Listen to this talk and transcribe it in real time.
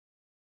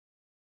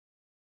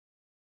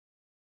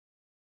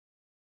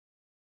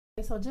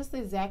So just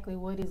exactly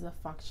what is a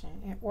function?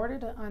 In order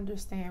to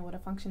understand what a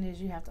function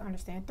is, you have to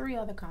understand three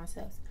other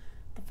concepts.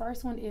 The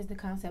first one is the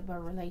concept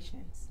of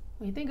relations.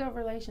 When you think of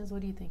relations,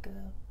 what do you think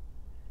of?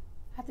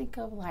 I think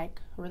of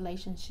like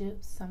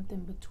relationships,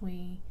 something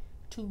between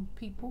two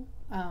people.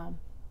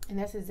 And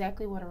that's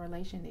exactly what a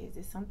relation is.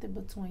 It's something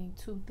between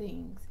two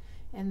things.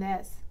 And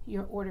that's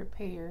your ordered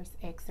pairs,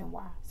 X and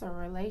Y. So a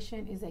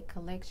relation is a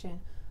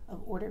collection of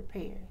ordered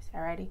pairs.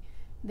 Alrighty.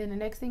 Then the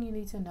next thing you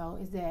need to know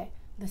is that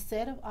the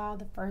set of all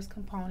the first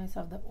components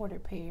of the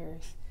ordered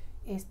pairs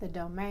is the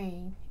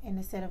domain, and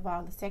the set of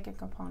all the second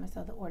components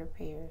of the ordered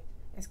pair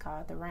is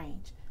called the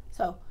range.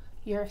 So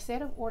your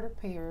set of ordered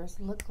pairs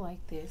look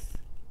like this.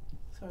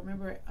 So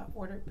remember, an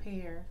ordered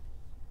pair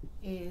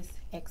is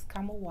X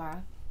comma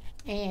Y,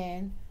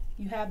 and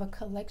you have a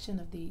collection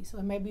of these. So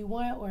it may be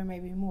one or it may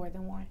be more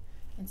than one.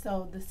 And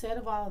so the set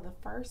of all of the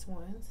first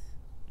ones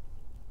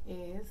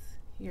is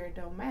your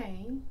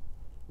domain,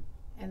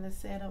 and the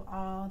set of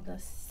all the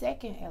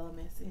second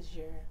elements is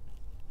your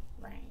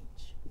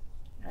range,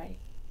 right?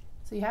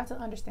 So you have to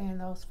understand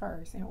those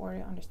first in order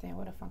to understand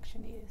what a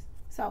function is.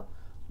 So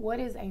what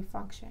is a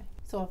function?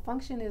 So a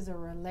function is a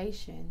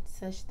relation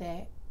such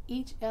that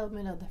each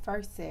element of the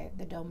first set,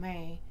 the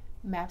domain,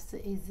 maps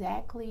to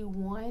exactly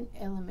one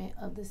element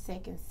of the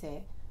second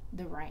set,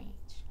 the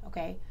range,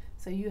 okay?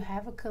 So you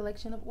have a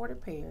collection of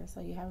ordered pairs,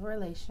 so you have a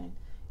relation,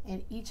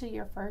 and each of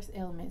your first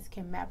elements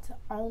can map to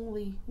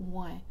only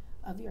one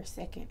of your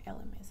second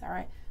elements. All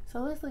right, so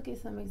let's look at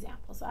some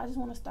examples. So I just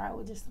want to start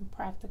with just some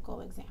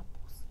practical examples.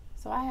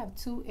 So I have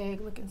two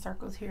egg looking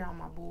circles here on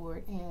my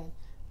board, and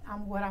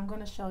what I'm going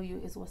to show you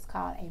is what's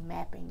called a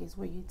mapping. Is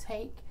where you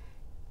take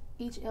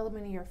each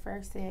element in your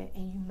first set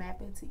and you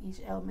map it to each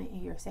element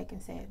in your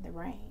second set, the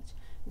range.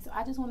 And so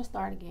I just want to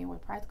start again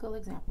with practical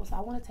examples. So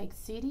I want to take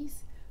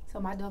cities. So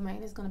my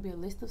domain is going to be a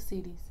list of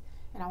cities,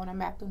 and I want to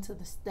map them to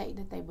the state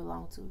that they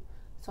belong to.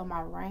 So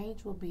my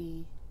range will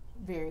be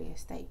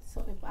various states.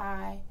 So if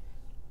I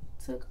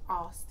took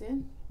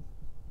Austin,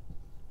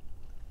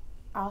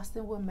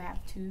 Austin will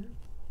map to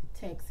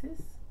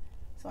Texas.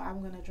 So I'm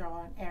going to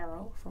draw an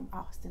arrow from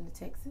Austin to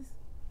Texas.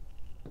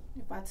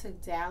 If I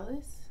took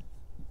Dallas,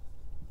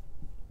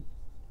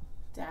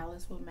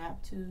 Dallas will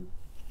map to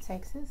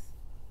Texas.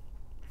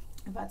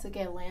 If I took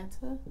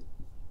Atlanta,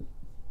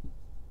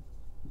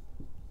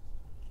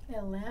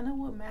 Atlanta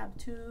will map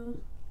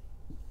to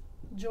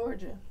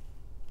Georgia.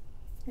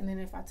 And then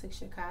if I took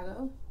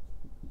Chicago,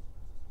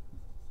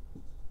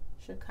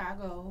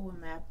 Chicago will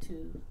map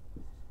to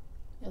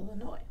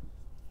Illinois.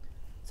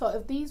 So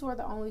if these were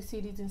the only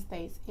cities and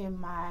states in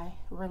my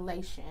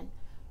relation,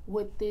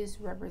 would this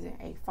represent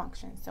a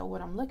function? So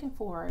what I'm looking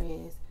for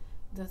is,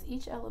 does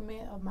each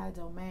element of my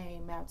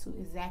domain map to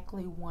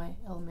exactly one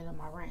element of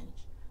my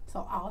range? So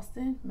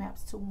Austin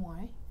maps to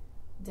one,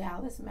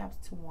 Dallas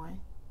maps to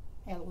one,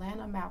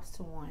 Atlanta maps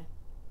to one,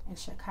 and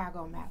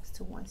Chicago maps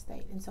to one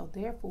state. And so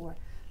therefore,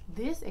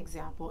 this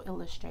example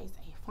illustrates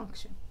a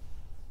function.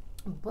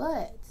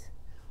 But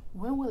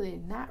when will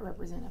it not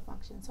represent a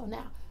function? So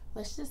now,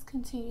 let's just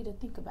continue to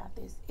think about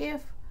this.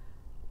 If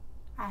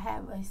I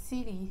have a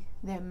city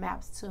that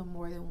maps to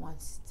more than one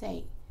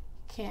state,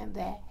 can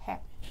that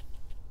happen?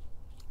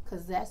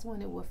 Because that's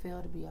when it will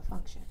fail to be a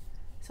function.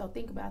 So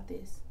think about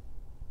this.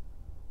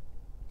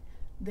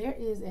 There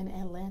is an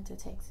Atlanta,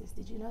 Texas.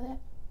 Did you know that?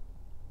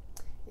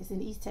 It's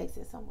in East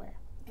Texas somewhere.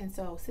 And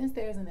so since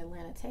there's an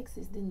Atlanta,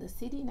 Texas, then the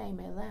city name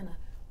Atlanta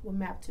will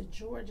map to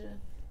Georgia,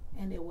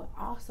 and it will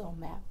also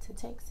map to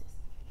Texas.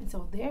 And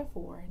so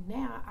therefore,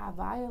 now I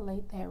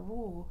violate that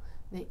rule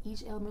that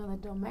each element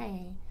of the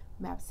domain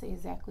maps to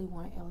exactly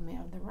one element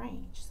of the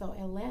range. So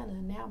Atlanta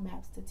now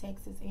maps to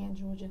Texas and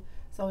Georgia,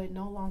 so it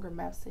no longer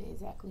maps to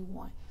exactly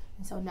one.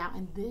 And so now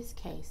in this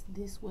case,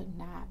 this would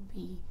not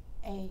be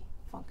a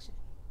function.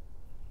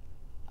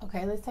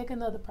 Okay, let's take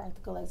another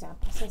practical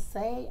example. So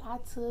say I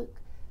took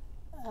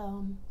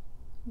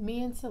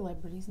men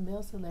celebrities,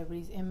 male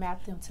celebrities, and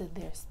mapped them to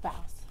their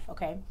spouse.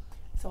 Okay,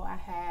 so I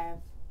have,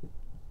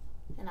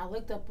 and I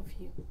looked up a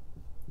few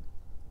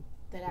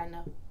that I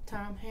know.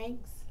 Tom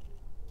Hanks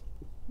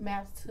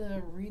maps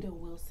to Rita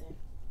Wilson.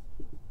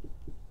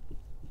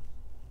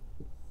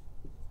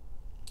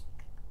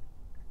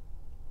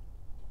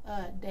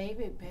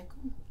 David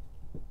Beckham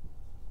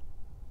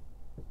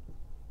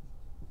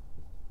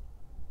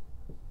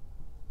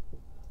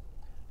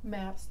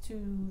maps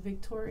to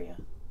Victoria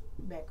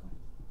Beckham.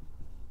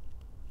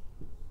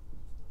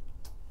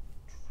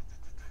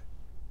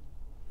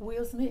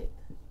 Will Smith.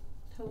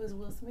 Who is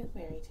Will Smith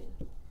married to?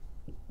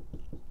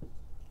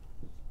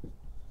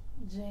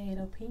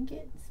 Jada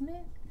Pinkett Smith.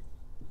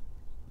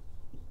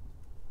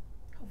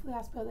 Hopefully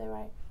I spelled that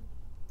right.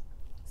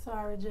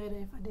 Sorry,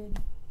 Jada, if I didn't.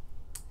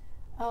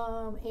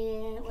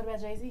 And what about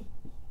Jay-Z?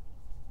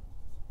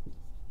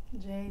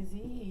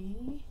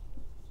 Jay-Z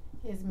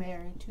is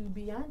married to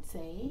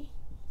Beyonce.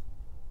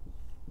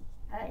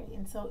 Alright,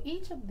 and so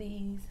each of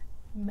these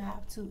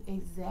map to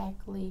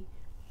exactly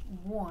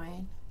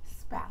one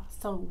spouse.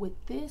 So would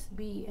this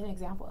be an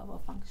example of a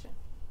function?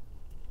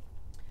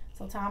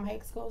 So Tom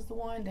Hanks goes to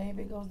 1,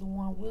 David goes to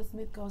 1, Will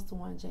Smith goes to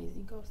 1,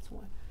 Jay-Z goes to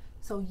 1.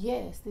 So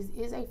yes, this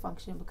is a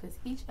function because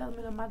each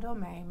element of my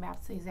domain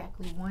maps to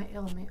exactly one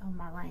element of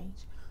my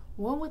range.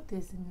 When would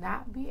this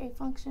not be a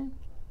function?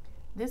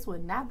 This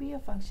would not be a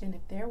function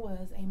if there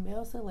was a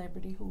male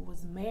celebrity who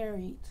was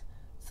married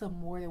to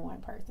more than one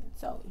person.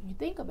 So if you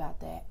think about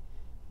that,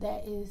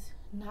 that is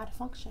not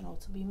functional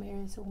to be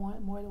married to more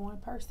than one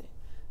person.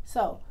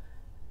 So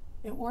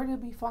in order to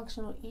be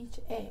functional, each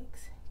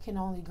x can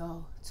only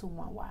go to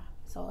one y.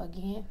 So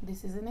again,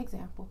 this is an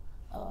example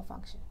of a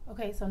function.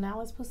 Okay, so now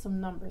let's put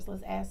some numbers.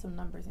 Let's add some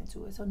numbers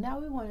into it. So now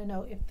we want to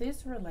know if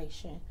this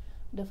relation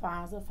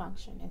defines a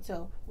function. And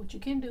so what you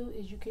can do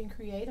is you can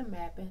create a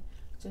mapping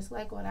just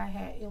like what I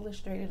had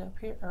illustrated up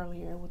here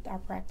earlier with our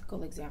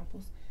practical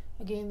examples.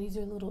 Again, these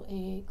are little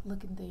egg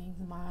looking things.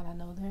 Mine, I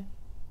know they're,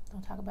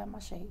 don't talk about my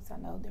shapes. I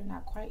know they're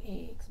not quite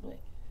eggs, but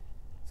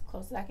as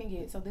close as I can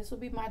get. So this will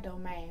be my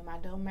domain. My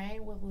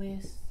domain will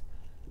list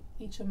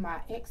each of my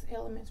x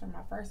elements or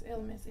my first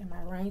elements, and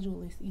my range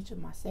will list each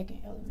of my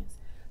second elements.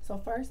 So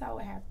first I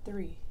would have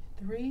 3.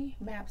 3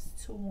 maps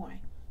to 1.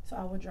 So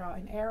I would draw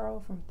an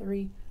arrow from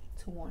 3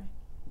 to 1.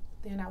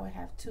 Then I would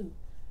have 2.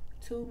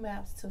 2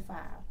 maps to 5.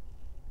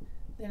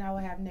 Then I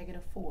would have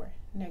 -4.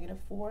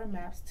 -4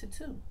 maps to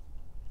 2.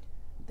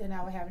 Then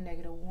I would have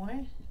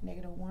 -1.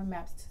 -1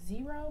 maps to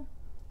 0.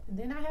 And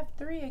then I have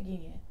 3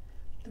 again.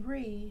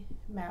 3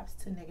 maps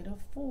to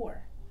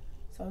 -4.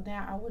 So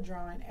now I will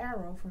draw an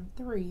arrow from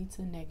 3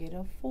 to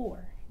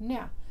 -4.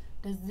 Now,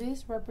 does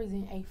this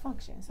represent a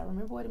function? So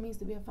remember what it means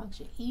to be a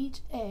function.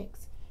 Each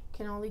x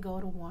can only go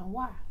to one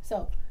y.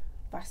 So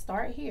if I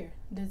start here,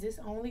 does this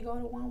only go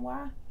to one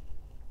y?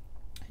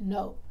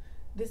 No.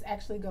 This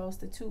actually goes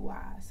to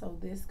 2y. So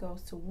this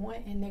goes to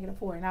 1 and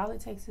 -4. And all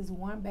it takes is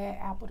one bad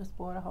apple to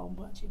spoil the whole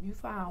bunch. If you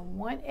find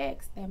one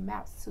x that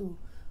maps to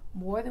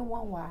more than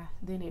one y,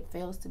 then it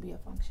fails to be a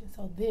function.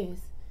 So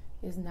this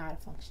is not a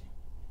function.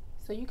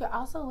 So you can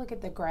also look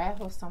at the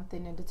graph of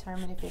something and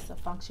determine if it's a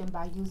function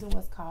by using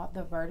what's called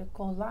the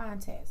vertical line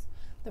test.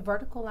 The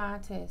vertical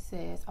line test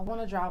says I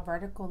want to draw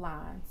vertical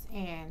lines,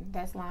 and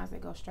that's lines that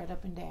go straight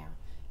up and down.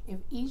 If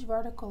each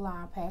vertical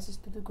line passes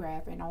through the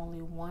graph in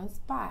only one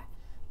spot,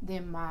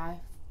 then my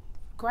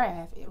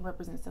graph, it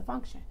represents a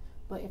function.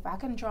 But if I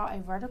can draw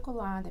a vertical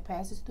line that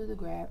passes through the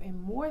graph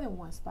in more than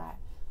one spot,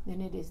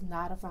 then it is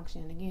not a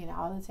function. And again,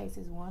 all it takes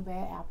is one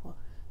bad apple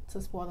to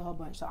spoil the whole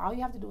bunch. So all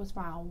you have to do is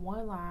find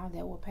one line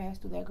that will pass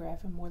through that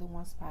graph in more than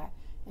one spot,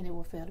 and it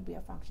will fail to be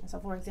a function. So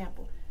for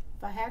example,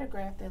 if I had a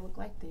graph that looked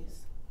like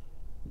this,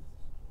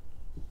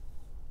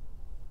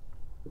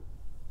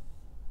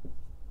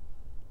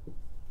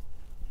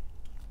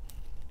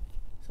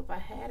 so if I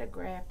had a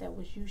graph that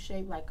was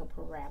U-shaped like a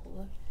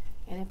parabola,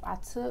 and if I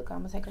took,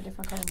 I'm gonna take a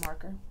different color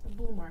marker, a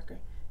blue marker,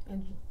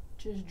 and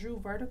just drew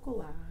vertical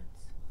lines,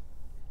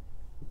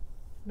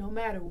 no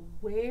matter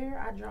where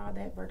I draw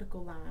that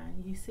vertical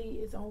line, you see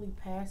it's only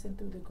passing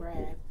through the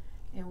graph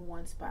in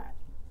one spot,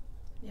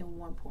 in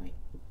one point.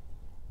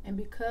 And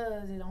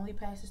because it only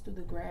passes through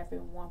the graph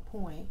in one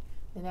point,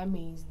 then that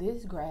means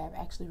this graph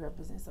actually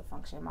represents a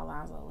function. My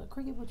lines are a little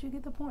crooked, but you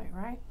get the point,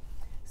 right?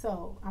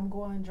 So I'm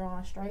going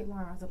drawing straight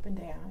lines up and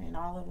down, and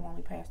all of them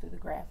only pass through the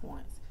graph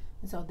once.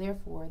 And so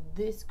therefore,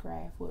 this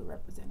graph would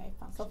represent a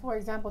function. So for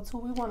example, too,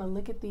 we want to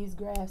look at these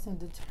graphs and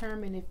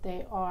determine if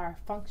they are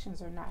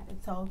functions or not.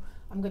 And so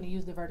I'm going to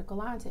use the vertical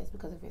line test,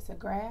 because if it's a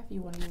graph,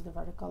 you want to use the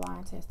vertical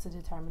line test to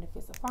determine if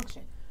it's a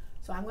function.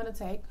 So I'm going to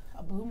take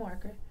a blue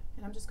marker,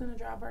 and I'm just going to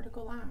draw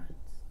vertical lines.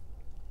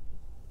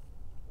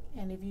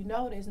 And if you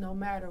notice, no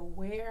matter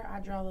where I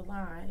draw the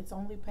line, it's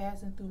only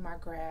passing through my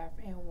graph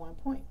in one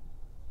point.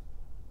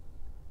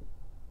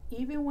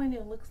 Even when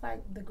it looks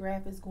like the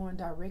graph is going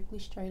directly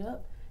straight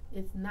up,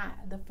 it's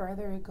not. The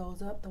further it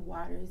goes up, the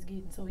wider it's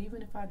getting. So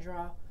even if I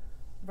draw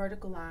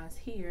vertical lines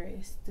here,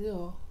 it's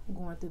still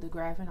going through the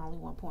graph in only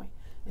one point.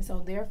 And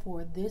so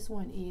therefore, this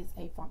one is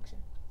a function.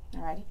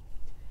 Alrighty.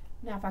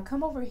 Now if I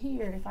come over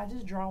here, if I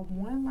just draw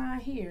one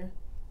line here,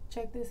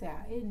 check this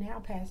out. It now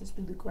passes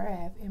through the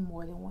graph in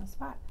more than one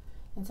spot.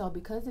 And so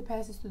because it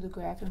passes through the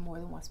graph in more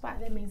than one spot,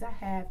 that means I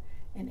have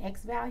an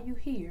x value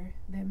here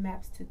that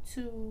maps to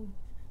 2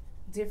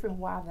 different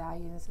y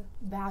values,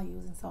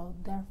 and so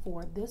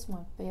therefore this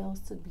one fails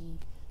to be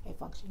a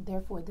function.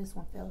 Therefore this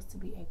one fails to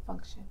be a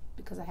function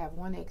because I have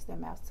one x that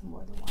maps to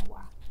more than one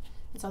y.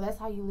 And so that's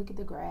how you look at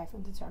the graph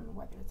and determine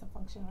whether it's a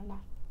function or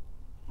not.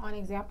 On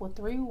example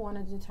 3, we want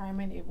to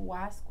determine if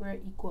y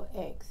squared equal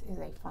x is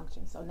a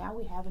function. So now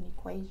we have an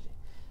equation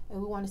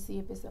and we want to see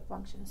if it's a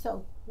function.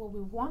 So what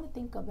we want to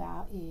think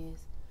about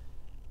is,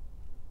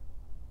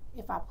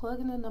 if I plug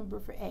in a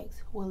number for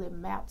x, will it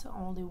map to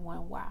only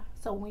one y?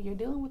 So when you're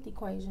dealing with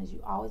equations,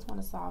 you always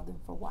want to solve them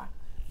for y.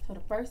 So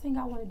the first thing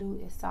I want to do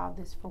is solve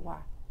this for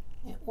y.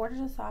 In order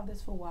to solve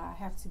this for y,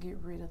 I have to get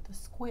rid of the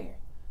square.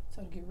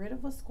 So to get rid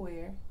of a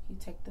square, you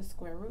take the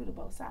square root of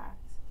both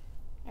sides.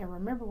 And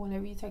remember,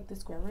 whenever you take the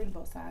square root of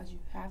both sides, you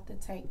have to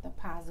take the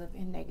positive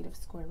and negative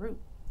square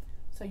root.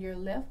 So you're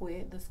left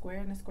with the square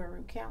and the square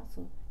root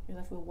cancel. You're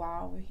left with y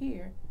over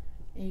here,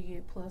 and you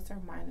get plus or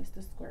minus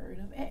the square root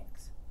of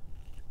x.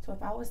 So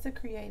if I was to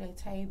create a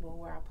table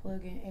where I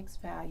plug in x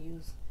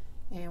values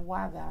and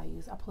y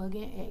values, I plug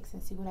in x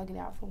and see what I get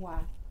out for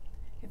y.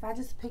 If I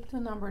just pick the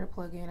number to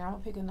plug in, I'm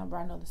going to pick a number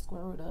I know the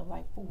square root of,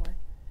 like 4.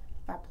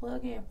 If I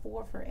plug in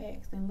 4 for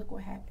x, then look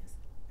what happens.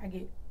 I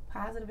get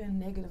positive and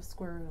negative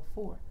square root of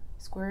 4.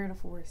 Square root of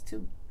 4 is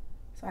 2.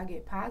 So I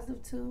get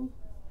positive 2,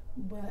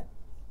 but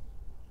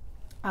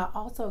I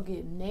also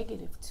get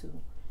negative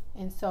 2.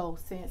 And so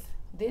since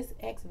this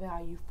x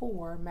value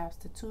 4 maps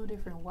to 2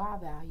 different y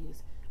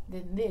values,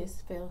 then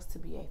this fails to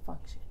be a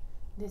function.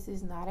 This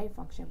is not a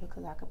function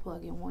because I could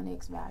plug in one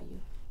x value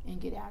and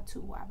get out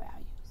 2 y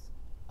values.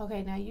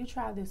 Okay, now you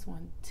try this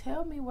one.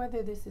 Tell me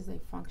whether this is a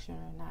function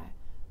or not.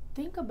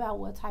 Think about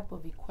what type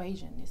of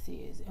equation this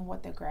is and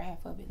what the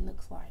graph of it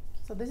looks like.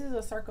 So this is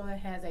a circle that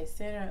has a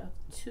center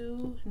of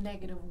 2,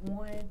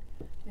 -1,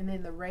 and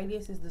then the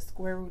radius is the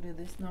square root of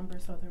this number,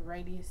 so the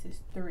radius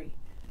is 3.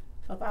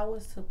 So if I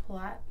was to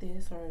plot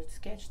this or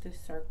sketch this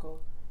circle,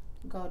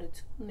 go to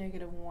 2,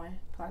 -1,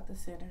 plot the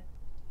center.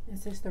 And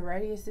since the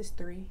radius is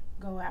 3,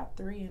 go out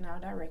 3 in all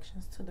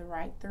directions. To the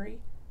right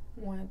 3,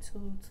 1,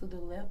 2, to the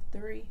left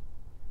 3.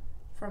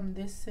 From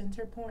this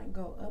center point,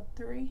 go up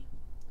 3.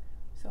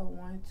 So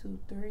 1, 2,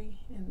 3,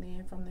 and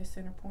then from this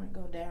center point,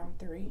 go down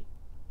 3.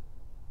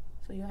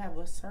 So you'll have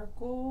a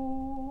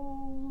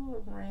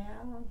circle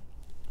around.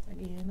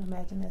 Again,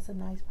 imagine that's a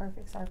nice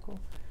perfect circle.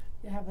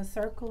 You have a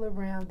circle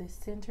around this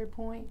center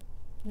point.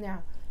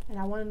 Now, and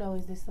I want to know,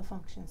 is this the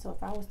function? So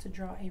if I was to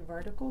draw a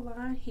vertical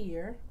line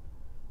here,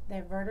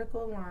 that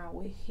vertical line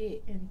would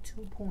hit in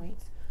 2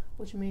 points,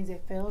 which means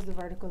it fails the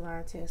vertical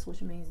line test,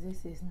 which means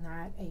this is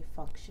not a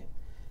function.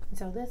 And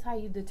so that's how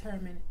you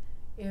determine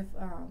if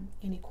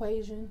an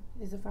equation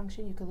is a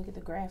function. You can look at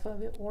the graph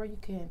of it, or you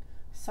can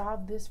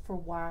solve this for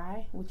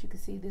y, which you can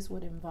see this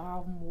would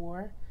involve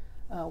more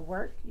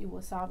work. You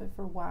will solve it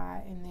for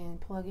y and then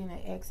plug in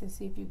an x and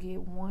see if you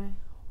get one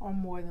or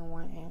more than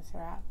one answer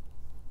out.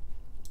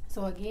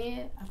 So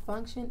again, a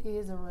function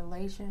is a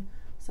relation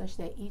such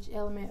that each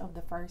element of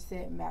the first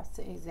set maps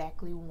to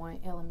exactly one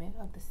element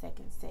of the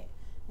second set.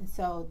 And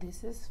so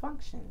this is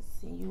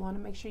functions, and you want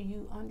to make sure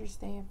you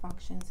understand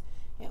functions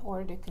in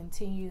order to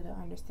continue to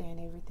understand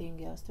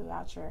everything else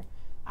throughout your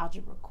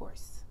algebra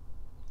course.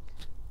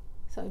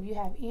 So if you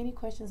have any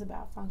questions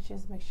about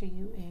functions, make sure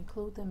you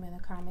include them in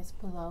the comments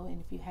below.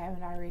 And if you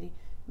haven't already,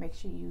 make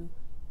sure you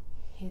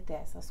hit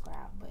that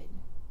subscribe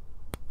button.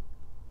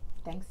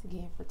 Thanks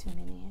again for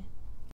tuning in.